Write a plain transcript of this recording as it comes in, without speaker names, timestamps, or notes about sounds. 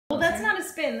Well, that's not a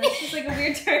spin. That's just like a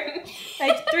weird turn.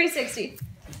 Like 360.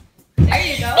 There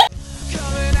you go.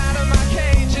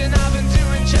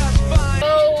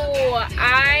 Oh,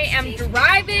 I am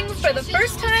driving for the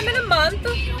first time in a month.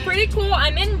 Pretty cool.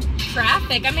 I'm in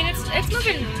traffic. I mean, it's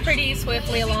moving pretty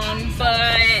swiftly along,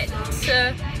 but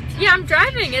yeah, I'm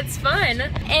driving. It's fun,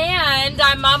 and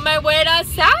I'm on my way to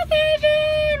South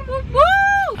Haven. Woo woo!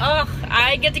 Oh,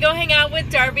 I get to go hang out with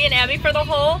Darby and Abby for the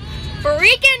whole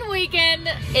freaking weekend.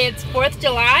 It's 4th of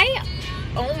July.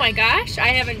 Oh my gosh, I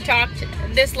haven't talked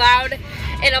this loud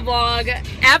in a vlog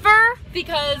ever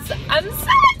because I'm so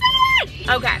excited!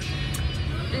 Okay,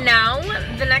 now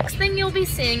the next thing you'll be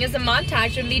seeing is a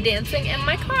montage of me dancing in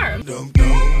my car.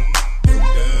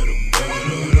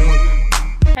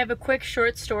 I have a quick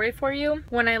short story for you.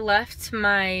 When I left,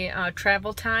 my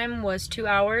travel time was 2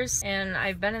 hours, and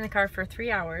I've been in the car for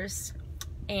 3 hours,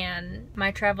 and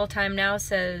my travel time now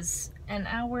says 1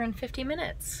 hour and 50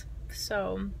 minutes.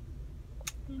 So,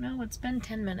 you know, it's been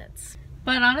 10 minutes.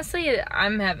 But honestly,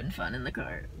 I'm having fun in the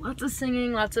car. Lots of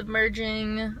singing, lots of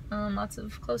merging, lots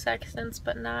of close accents,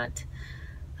 but not.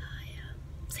 Yeah.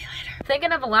 See you later.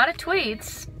 Thinking of a lot of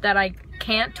tweets that I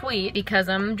can't tweet because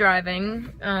I'm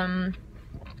driving,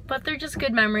 but they're just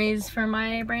good memories for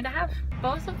my brain to have.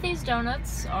 Both of these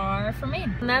donuts are for me.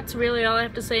 And that's really all I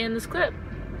have to say in this clip.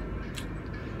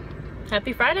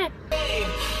 Happy Friday.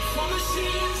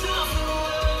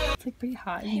 It's like pretty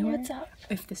hot. Hey, what's up?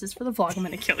 If this is for the vlog, I'm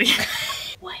gonna kill you.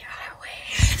 Where are we?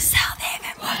 South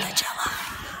Haven, 4th of July.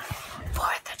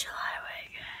 4th of July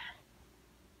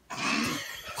weekend.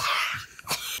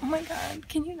 Oh my god,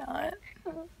 can you not?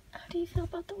 How do you feel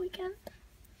about the weekend?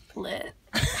 Lit.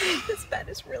 This bed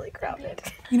is really crowded.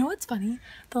 You know what's funny?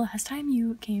 The last time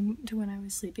you came to when I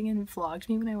was sleeping and vlogged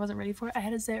me when I wasn't ready for it, I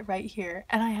had to sit right here,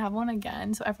 and I have one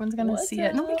again, so everyone's gonna see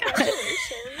it. Oh my god.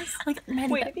 Like,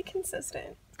 Maddie, way to be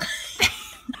consistent.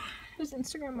 Whose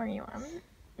Instagram are you on?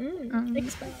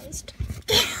 Exposed.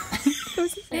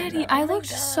 Maddie, I looked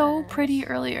so pretty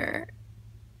earlier.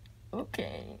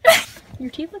 Okay. Your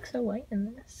teeth look so white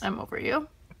in this. I'm over you.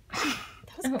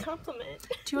 That was a compliment.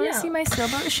 Do you want to see my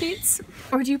sailboat sheets?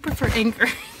 Or do you prefer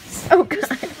anchors? Oh god.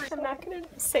 I'm not gonna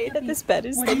say that this bed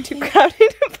is like too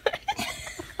crowded.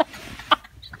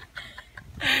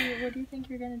 What do you think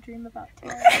you're gonna dream about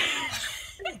today?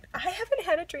 I haven't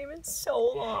had a dream in so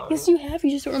long. Yes, you have. You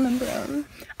just don't remember them.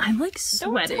 I'm like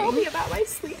sweating. Don't tell me about my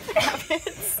sleep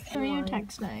habits. Who are you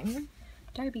texting?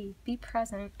 Darby, be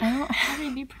present. I don't have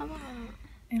Darby, be present.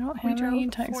 I don't have any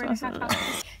text 4.5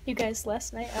 hours. You guys,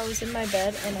 last night I was in my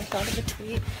bed and I thought of a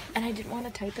tweet and I didn't want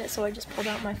to type it, so I just pulled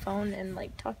out my phone and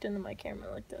like talked into my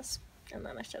camera like this, and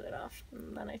then I shut it off,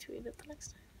 and then I tweeted it the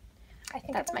next time. I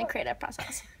think that's my creative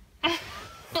process. I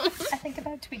think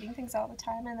about tweeting things all the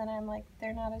time, and then I'm like,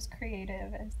 they're not as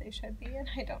creative as they should be, and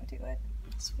I don't do it.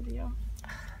 This video.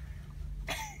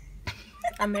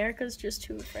 America's just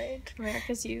too afraid.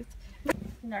 America's youth.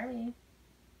 Gnarly.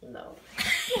 No.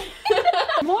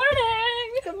 Good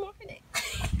morning! Good morning.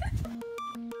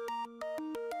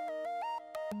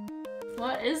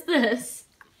 What is this?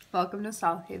 Welcome to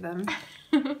South Haven,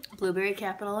 blueberry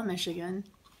capital of Michigan.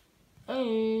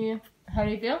 Hey, how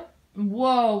do you feel?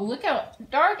 Whoa, look how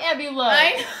dark Abby looks.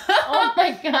 I know. Oh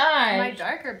my god. Am I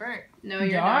dark or burnt? No,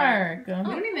 you're dark. We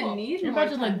don't even need You're more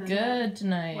about to time look than that. good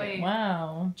tonight. Wait.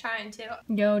 Wow. Trying to.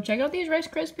 Yo, check out these Rice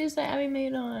Krispies that Abby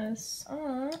made us.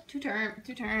 Aww. Two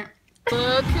turn.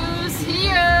 Look who's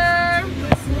here!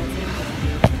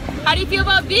 How do you feel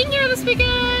about being here this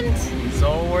weekend?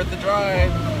 So worth the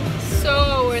drive.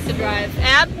 So worth the drive.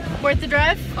 Ab, worth the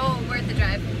drive? Oh, worth the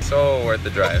drive. So worth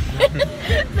the drive.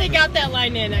 They got that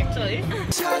line in, actually.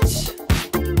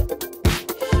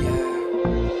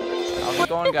 How's it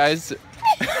going, guys?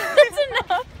 That's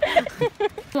enough.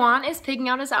 Twan is picking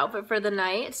out his outfit for the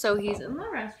night, so he's in the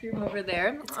restroom over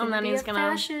there. And then he's gonna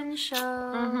fashion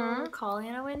show. Calling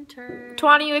it a winter.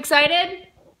 Twan, are you excited?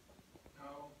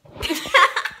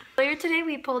 Earlier today,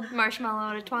 we pulled marshmallow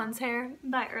out of Twan's hair.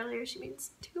 By earlier, she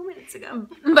means 2 minutes ago.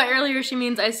 By earlier, she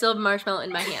means I still have marshmallow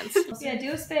in my hands. Yeah,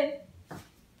 do a spin.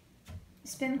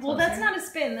 Spin closer. Well, that's not a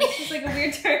spin. That's just like a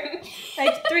weird turn.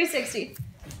 Like 360.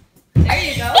 There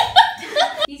you go.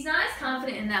 He's not as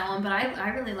confident in that one, but I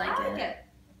really like it.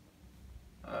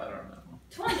 I don't know.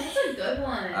 Twan, that's a good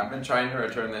one. I've been trying to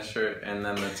return this shirt and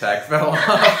then the tag fell off.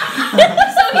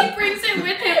 So he brings it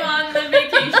with him on the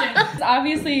vacation.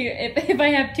 Obviously, if I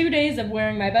have 2 days of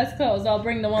wearing my best clothes, I'll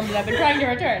bring the one that I've been trying to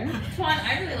return. Twan,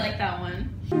 I really like that one.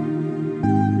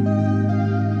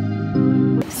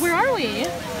 Where are we?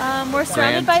 We're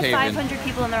surrounded by Grand Haven. 500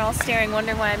 people and they're all staring,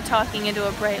 wondering why I'm talking into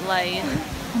a bright light.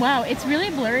 Wow, it's really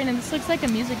blurry and this looks like a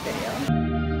music video.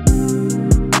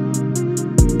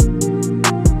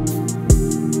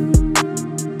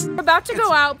 about to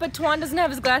go out, but Twan doesn't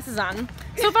have his glasses on.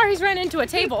 So far, he's ran into a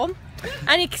table,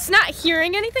 and he's not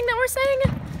hearing anything that we're saying.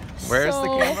 Where's the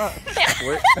camera?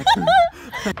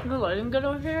 The lighting good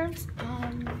over here?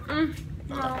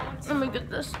 No. Let me get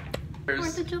this.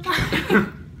 Fourth of July.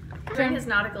 Wearing his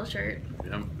nautical shirt.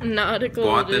 Yep. Nautical.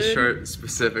 Bought this shirt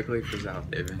specifically for South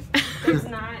Haven. There's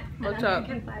not What's an up?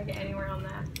 American flag anywhere on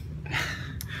that.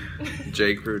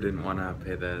 J. Crew didn't want to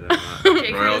pay that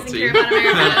J. Crew royalty. doesn't care about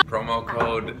America. Promo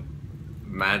code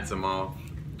madzamalf,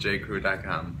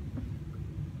 jcrew.com.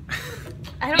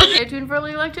 I don't stay tuned for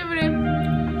illegal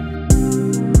activity.